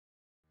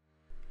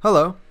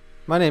Hello,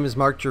 my name is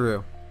Mark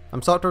Giroux.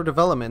 I'm Software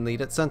Development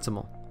Lead at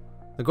SensiML.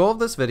 The goal of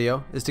this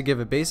video is to give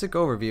a basic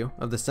overview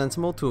of the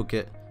SensiML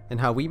Toolkit and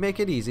how we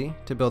make it easy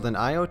to build an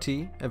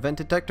IoT event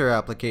detector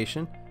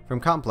application from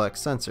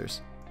complex sensors.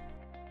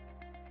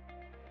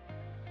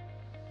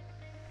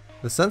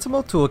 The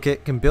SensiML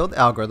Toolkit can build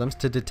algorithms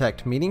to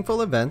detect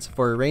meaningful events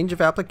for a range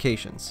of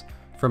applications,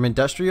 from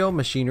industrial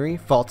machinery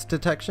fault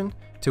detection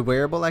to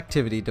wearable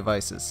activity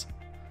devices.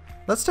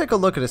 Let's take a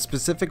look at a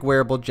specific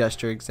wearable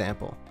gesture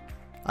example.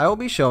 I will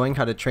be showing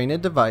how to train a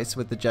device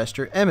with the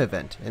gesture M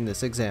event in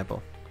this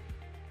example.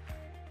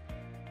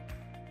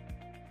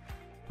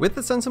 With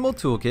the SensiML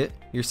Toolkit,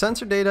 your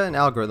sensor data and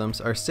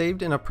algorithms are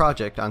saved in a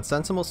project on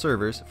SensiML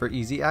servers for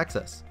easy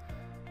access.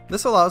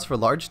 This allows for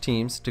large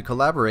teams to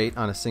collaborate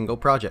on a single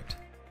project.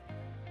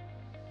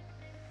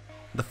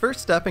 The first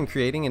step in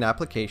creating an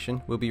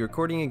application will be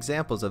recording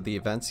examples of the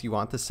events you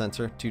want the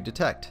sensor to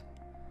detect.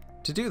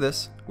 To do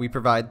this, we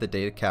provide the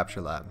Data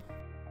Capture Lab.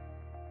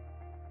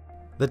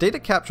 The Data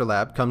Capture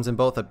Lab comes in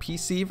both a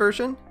PC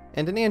version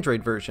and an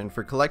Android version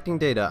for collecting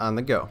data on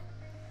the go.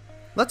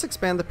 Let's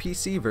expand the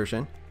PC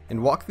version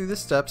and walk through the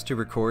steps to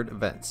record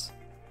events.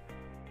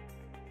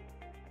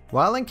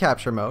 While in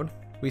capture mode,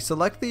 we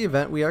select the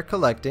event we are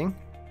collecting,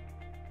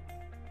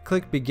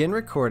 click Begin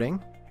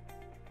Recording,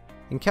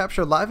 and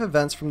capture live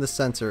events from the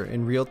sensor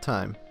in real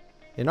time.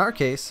 In our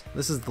case,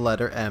 this is the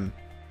letter M.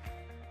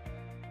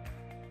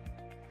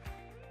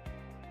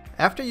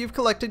 After you've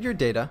collected your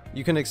data,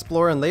 you can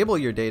explore and label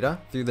your data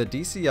through the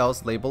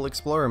DCL's Label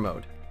Explorer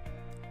mode.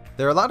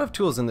 There are a lot of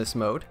tools in this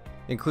mode,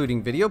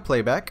 including video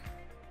playback,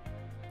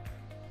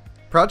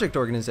 project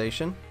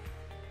organization,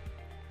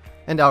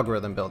 and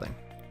algorithm building.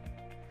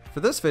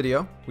 For this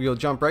video, we will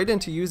jump right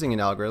into using an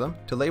algorithm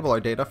to label our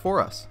data for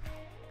us.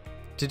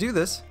 To do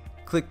this,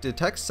 click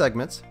Detect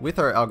Segments with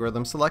our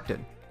algorithm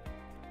selected.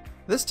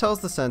 This tells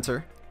the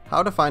sensor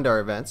how to find our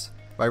events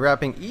by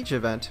wrapping each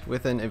event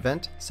with an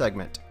event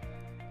segment.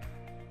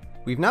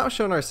 We've now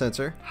shown our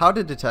sensor how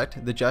to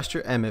detect the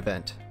gesture M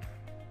event.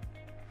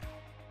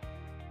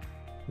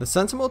 The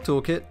SensiML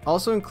Toolkit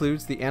also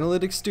includes the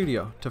Analytic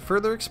Studio to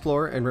further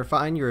explore and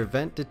refine your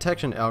event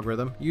detection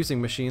algorithm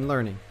using machine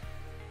learning.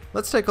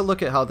 Let's take a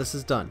look at how this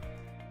is done.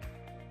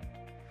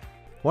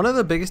 One of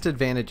the biggest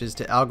advantages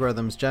to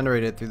algorithms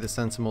generated through the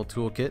SensiML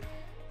Toolkit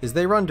is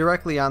they run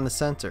directly on the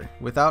sensor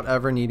without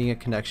ever needing a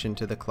connection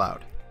to the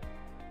cloud.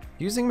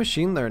 Using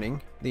machine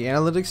learning, the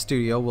Analytic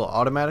Studio will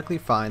automatically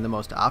find the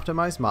most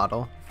optimized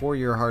model for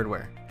your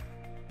hardware.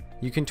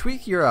 You can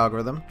tweak your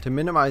algorithm to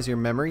minimize your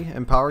memory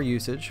and power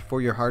usage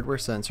for your hardware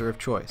sensor of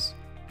choice.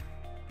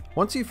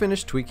 Once you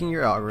finish tweaking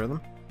your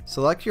algorithm,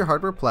 select your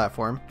hardware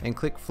platform and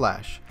click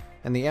Flash,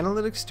 and the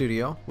Analytic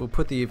Studio will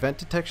put the event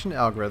detection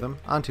algorithm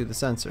onto the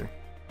sensor.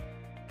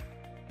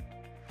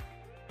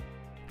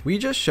 We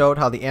just showed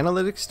how the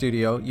Analytic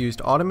Studio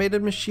used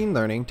automated machine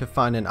learning to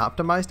find an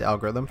optimized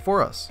algorithm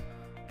for us.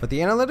 But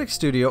the Analytic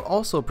Studio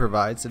also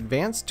provides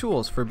advanced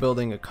tools for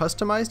building a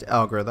customized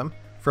algorithm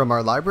from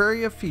our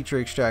library of feature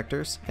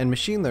extractors and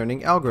machine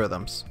learning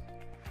algorithms.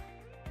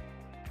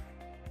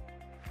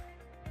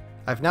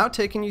 I've now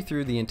taken you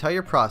through the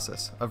entire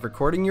process of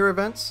recording your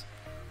events,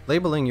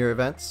 labeling your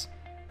events,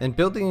 and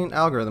building an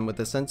algorithm with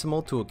the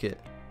SensiML Toolkit.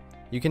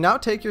 You can now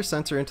take your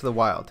sensor into the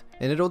wild,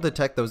 and it'll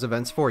detect those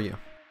events for you.